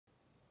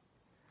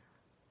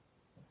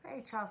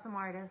Hey Chawsome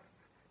artists,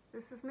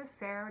 this is Miss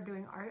Sara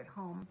doing art at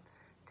home.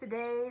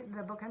 Today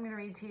the book I'm going to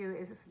read to you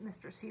is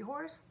Mister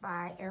Seahorse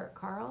by Eric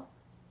Carle.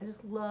 I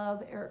just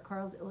love Eric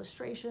Carle's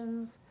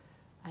illustrations.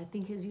 I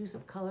think his use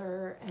of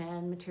color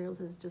and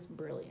materials is just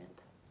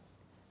brilliant.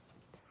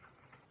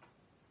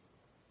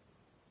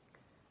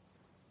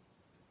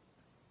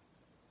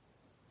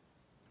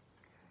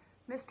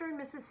 Mr. and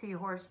Mrs.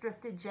 Seahorse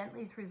drifted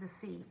gently through the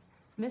sea.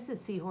 Mrs.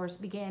 Seahorse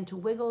began to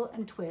wiggle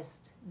and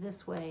twist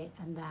this way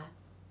and that.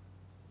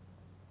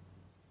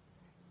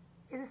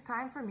 "It is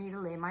time for me to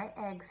lay my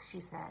eggs,"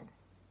 she said.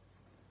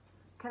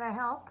 "Can I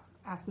help?"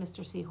 asked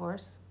Mr.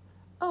 Seahorse.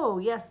 "Oh,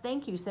 yes,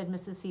 thank you," said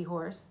Mrs.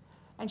 Seahorse,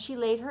 and she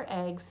laid her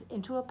eggs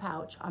into a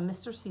pouch on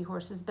Mr.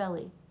 Seahorse's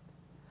belly.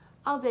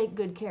 "I'll take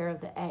good care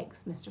of the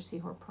eggs," Mr.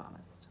 Seahorse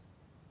promised.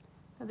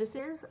 Now, this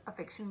is a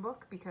fiction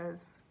book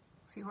because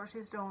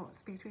seahorses don't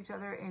speak to each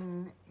other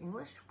in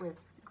English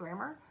with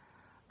grammar,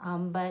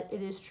 but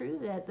it is true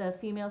that the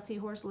female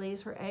seahorse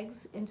lays her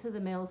eggs into the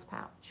male's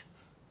pouch,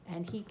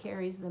 and he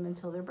carries them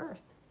until their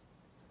birth.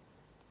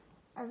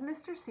 As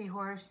Mr.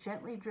 Seahorse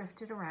gently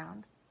drifted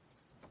around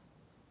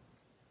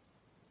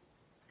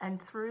and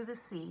through the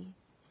sea,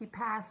 he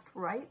passed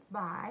right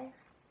by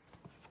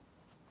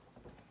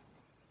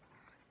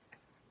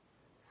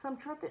some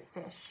trumpet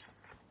fish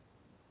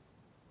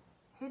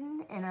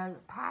hidden in a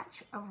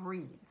patch of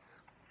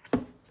reeds.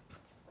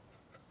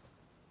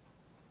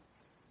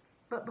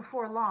 But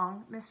before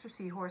long, Mr.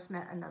 Seahorse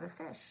met another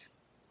fish.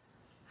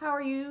 "How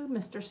are you,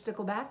 Mr.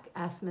 Stickleback?"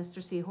 asked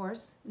Mr.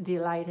 Seahorse.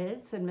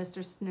 "Delighted," said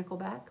Mr.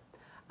 Stickleback.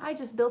 "I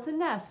just built a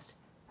nest."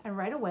 And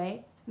right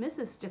away,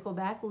 Mrs.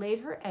 Stickleback laid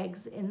her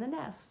eggs in the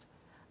nest.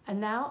 "And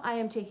now I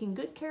am taking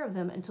good care of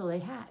them until they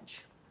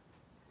hatch."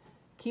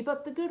 "Keep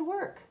up the good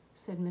work,"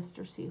 said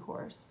Mr.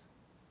 Seahorse,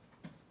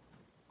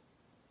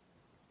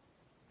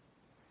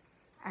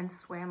 and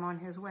swam on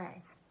his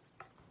way.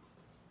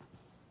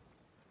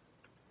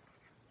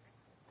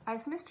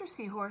 As Mr.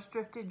 Seahorse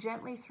drifted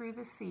gently through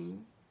the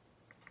sea,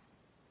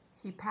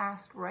 he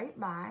passed right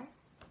by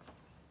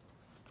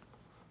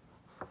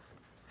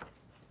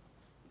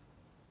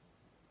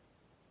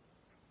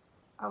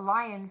a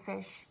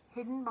lionfish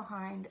hidden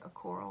behind a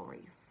coral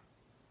reef.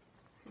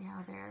 See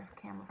how their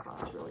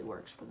camouflage really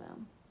works for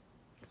them.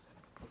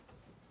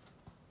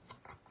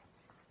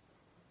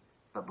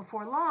 But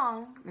before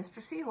long,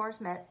 Mr.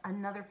 Seahorse met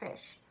another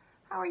fish.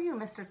 "How are you,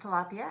 Mr.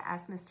 Tilapia?"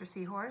 asked Mr.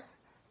 Seahorse.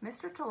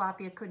 Mr.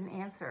 Tilapia couldn't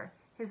answer.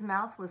 His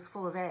mouth was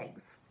full of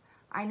eggs.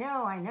 I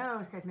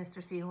know," said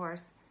Mr.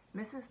 Seahorse.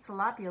 "Mrs.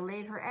 Tilapia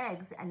laid her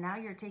eggs, and now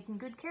you're taking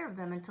good care of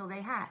them until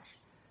they hatch."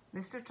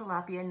 Mr.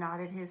 Tilapia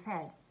nodded his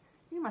head.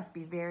 "You must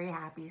be very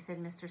happy," said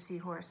Mr.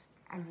 Seahorse,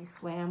 and he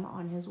swam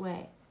on his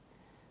way.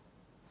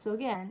 So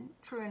again,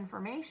 true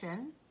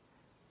information,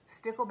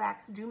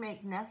 sticklebacks do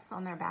make nests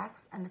on their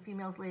backs, and the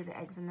females lay the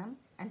eggs in them,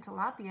 and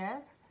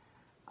tilapias,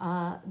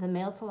 the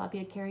male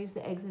tilapia carries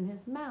the eggs in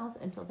his mouth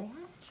until they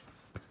hatch.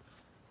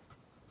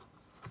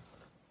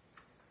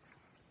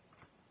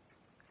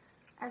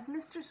 As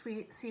Mr.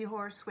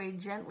 Seahorse swayed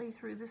gently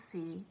through the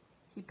sea,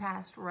 he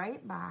passed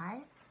right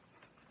by,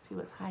 let's see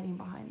what's hiding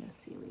behind the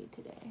seaweed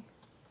today,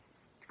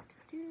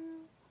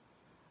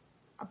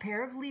 a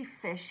pair of leaf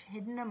fish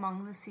hidden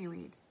among the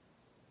seaweed.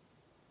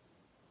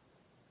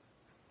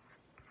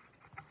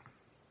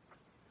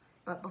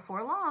 But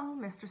before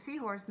long, Mr.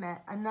 Seahorse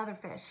met another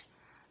fish.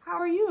 "How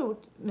are you,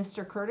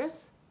 Mr.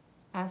 Curtis?"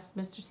 asked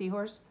Mr.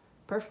 Seahorse.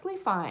 "Perfectly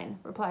fine,"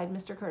 replied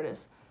Mr.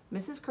 Curtis.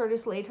 "Mrs.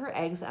 Curtis laid her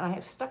eggs, and I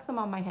have stuck them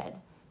on my head.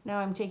 Now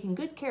I'm taking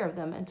good care of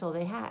them until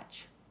they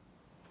hatch."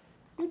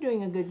 "You're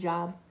doing a good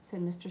job,"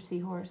 said Mr.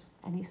 Seahorse,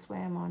 and he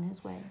swam on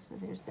his way. So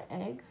there's the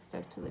egg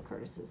stuck to the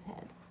Curtis's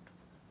head.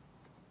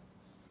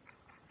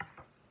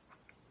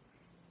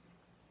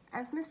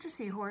 As Mr.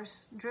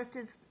 Seahorse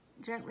drifted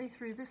gently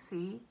through the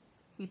sea,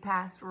 he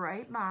passed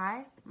right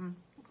by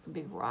a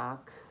big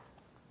rock,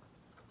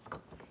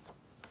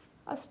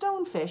 a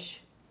stonefish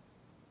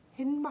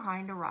hidden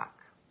behind a rock.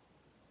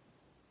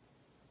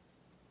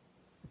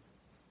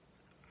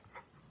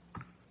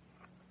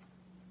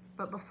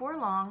 But before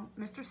long,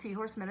 Mr.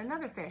 Seahorse met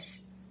another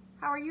fish.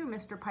 "How are you,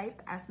 Mr.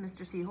 Pipe?" asked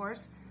Mr.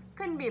 Seahorse.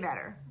 "Couldn't be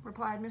better,"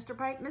 replied Mr.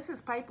 Pipe.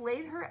 "Mrs. Pipe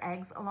laid her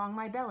eggs along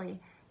my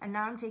belly, and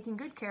now I'm taking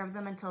good care of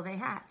them until they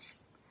hatch."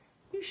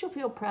 "You shall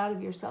feel proud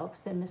of yourself,"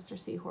 said Mr.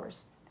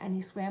 Seahorse, and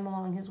he swam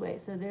along his way.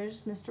 So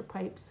there's Mr.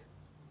 Pipe's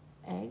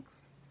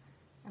eggs.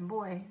 And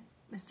boy,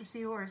 Mr.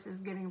 Seahorse is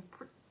getting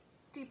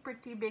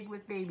pretty big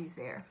with babies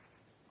there.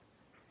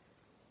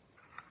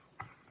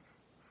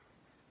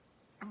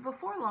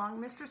 Before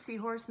long, Mr.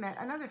 Seahorse met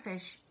another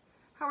fish.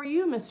 "How are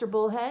you, Mr.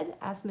 Bullhead?"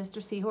 asked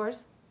Mr.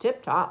 Seahorse.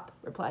 "Tip-top,"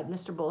 replied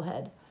Mr.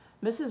 Bullhead.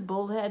 "Mrs.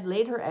 Bullhead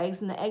laid her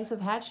eggs, and the eggs have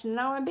hatched, and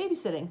now I'm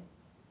babysitting."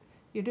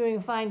 "You're doing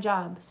a fine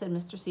job," said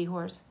Mr.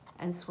 Seahorse,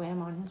 and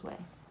swam on his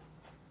way.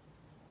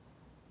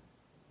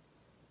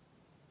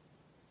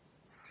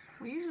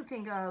 We usually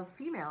think of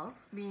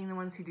females being the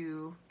ones who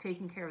do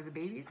taking care of the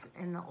babies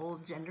in the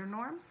old gender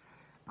norms,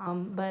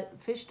 but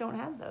fish don't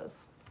have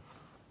those.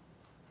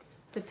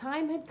 The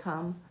time had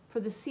come for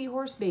the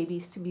seahorse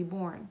babies to be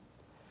born.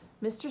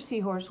 Mr.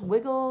 Seahorse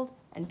wiggled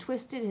and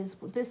twisted his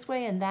this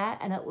way and that,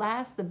 and at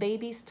last the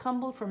babies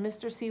tumbled from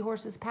Mr.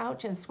 Seahorse's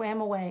pouch and swam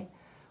away.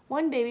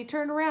 One baby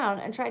turned around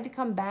and tried to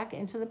come back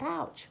into the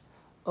pouch.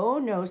 "Oh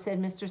no," said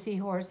Mr.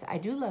 Seahorse, "I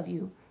do love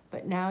you,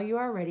 but now you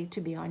are ready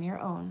to be on your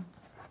own."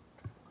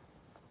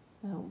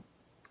 So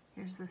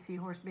here's the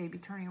seahorse baby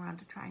turning around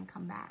to try and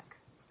come back.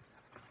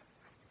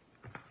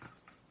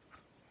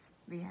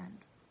 The end.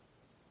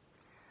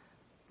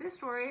 This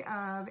story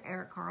of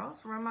Eric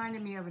Carle's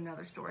reminded me of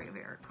another story of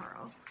Eric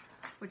Carle's,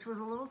 which was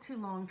a little too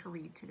long to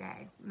read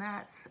today. And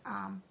that's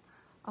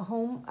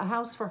a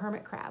house for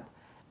hermit crab.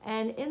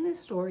 And in this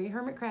story,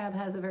 hermit crab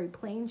has a very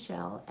plain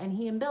shell, and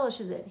he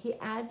embellishes it. He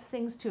adds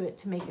things to it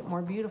to make it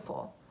more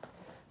beautiful.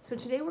 So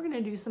today we're going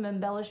to do some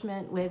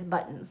embellishment with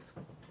buttons.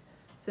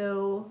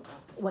 So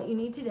what you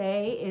need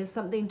today is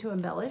something to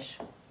embellish.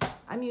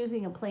 I'm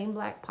using a plain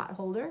black pot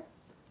holder.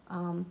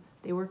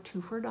 They were 2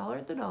 for $1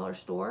 at the dollar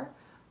store.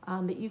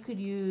 But you could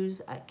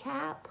use a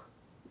cap,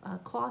 a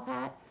cloth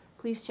hat.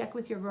 Please check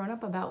with your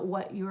grown-up about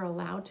what you're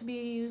allowed to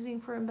be using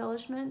for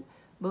embellishment,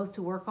 both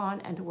to work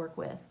on and to work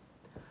with.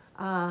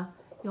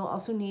 You'll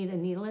also need a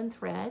needle and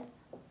thread.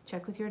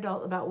 Check with your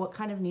adult about what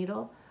kind of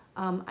needle.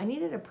 I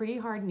needed a pretty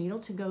hard needle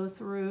to go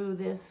through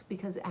this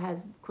because it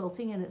has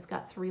quilting and it's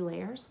got 3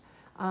 layers.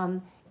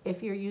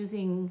 If you're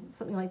using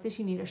something like this,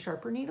 you need a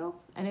sharper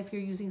needle. And if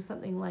you're using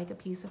something like a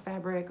piece of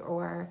fabric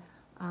or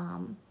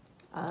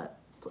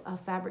a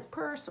fabric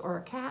purse or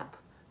a cap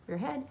for your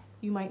head,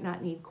 you might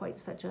not need quite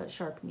such a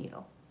sharp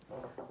needle.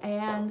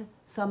 And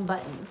some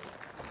buttons.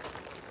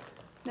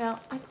 Now,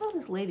 I saw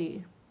this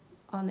lady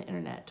on the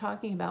internet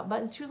talking about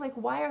buttons. She was like,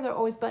 "Why are there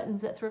always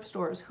buttons at thrift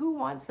stores? Who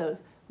wants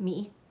those?"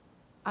 Me.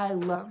 I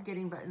love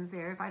getting buttons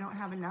there. If I don't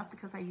have enough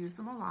because I use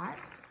them a lot,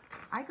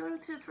 I go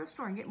to the thrift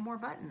store and get more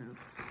buttons.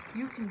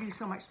 You can do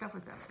so much stuff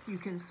with them. You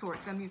can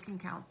sort them, you can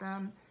count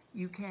them,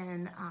 you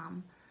can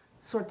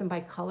sort them by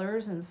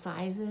colors and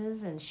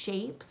sizes and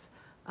shapes.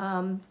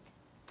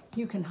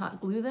 You can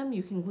hot glue them,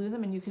 you can glue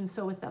them, and you can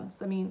sew with them.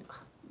 So, I mean,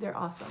 they're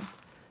awesome.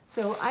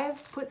 So I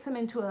have put some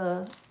into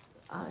a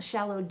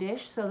shallow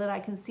dish so that I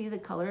can see the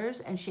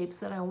colors and shapes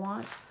that I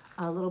want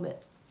a little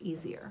bit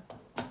easier.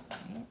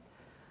 Okay.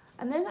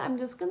 And then I'm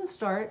just going to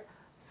start.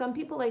 Some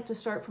people like to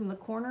start from the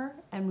corner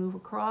and move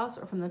across,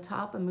 or from the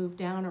top and move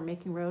down, or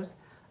making rows.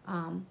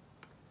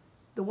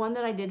 The one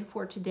that I did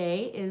for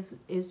today is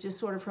just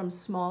sort of from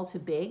small to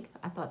big.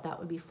 I thought that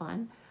would be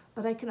fun.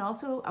 But I can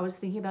also, I was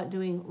thinking about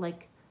doing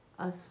like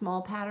a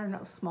small pattern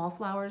of small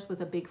flowers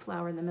with a big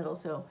flower in the middle.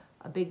 So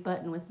a big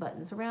button with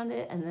buttons around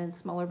it, and then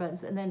smaller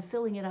buttons, and then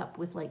filling it up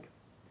with like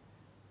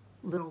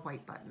little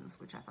white buttons,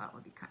 which I thought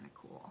would be kind of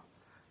cool.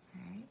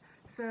 Okay,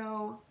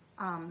 so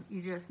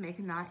you just make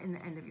a knot in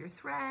the end of your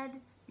thread.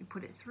 You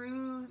put it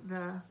through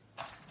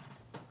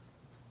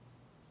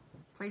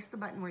place the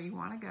button where you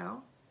want to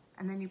go,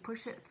 and then you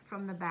push it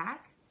from the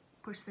back,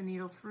 push the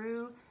needle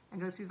through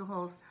and go through the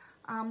holes.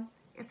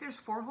 If there's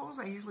 4 holes,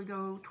 I usually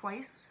go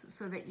twice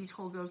so that each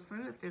hole goes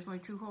through. If there's only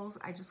 2 holes,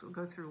 I just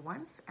go through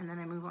once, and then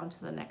I move on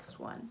to the next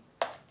one.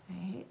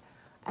 Okay.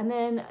 And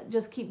then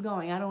just keep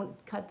going. I don't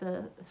cut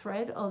the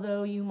thread,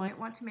 although you might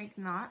want to make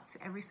knots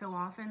every so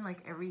often,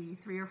 like every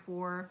 3 or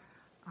 4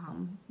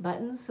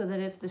 buttons, so that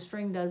if the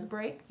string does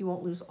break, you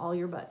won't lose all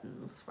your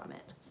buttons from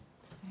it.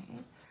 Okay.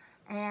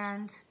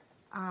 And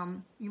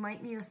you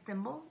might need a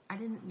thimble. I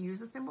didn't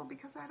use a thimble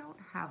because I don't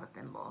have a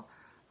thimble,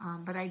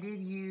 but I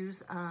did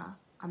use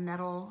a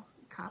metal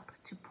cup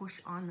to push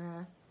on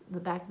the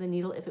back of the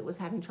needle if it was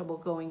having trouble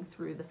going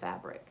through the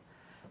fabric.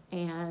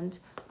 And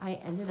I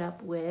ended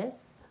up with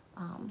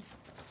an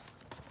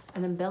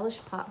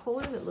embellished pot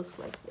holder that looks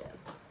like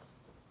this.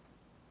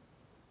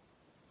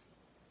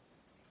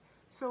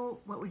 So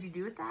what would you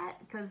do with that?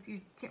 Because you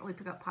can't really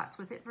pick up pots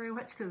with it very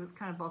much because it's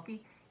kind of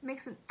bulky. It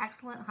makes an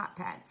excellent hot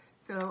pad.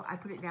 So I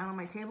put it down on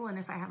my table, and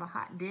if I have a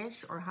hot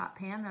dish or a hot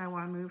pan that I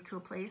want to move to a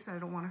place and I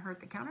don't want to hurt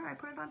the counter, I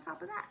put it on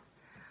top of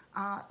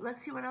that.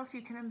 Let's see what else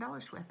you can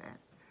embellish with it.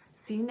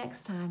 See you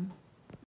next time.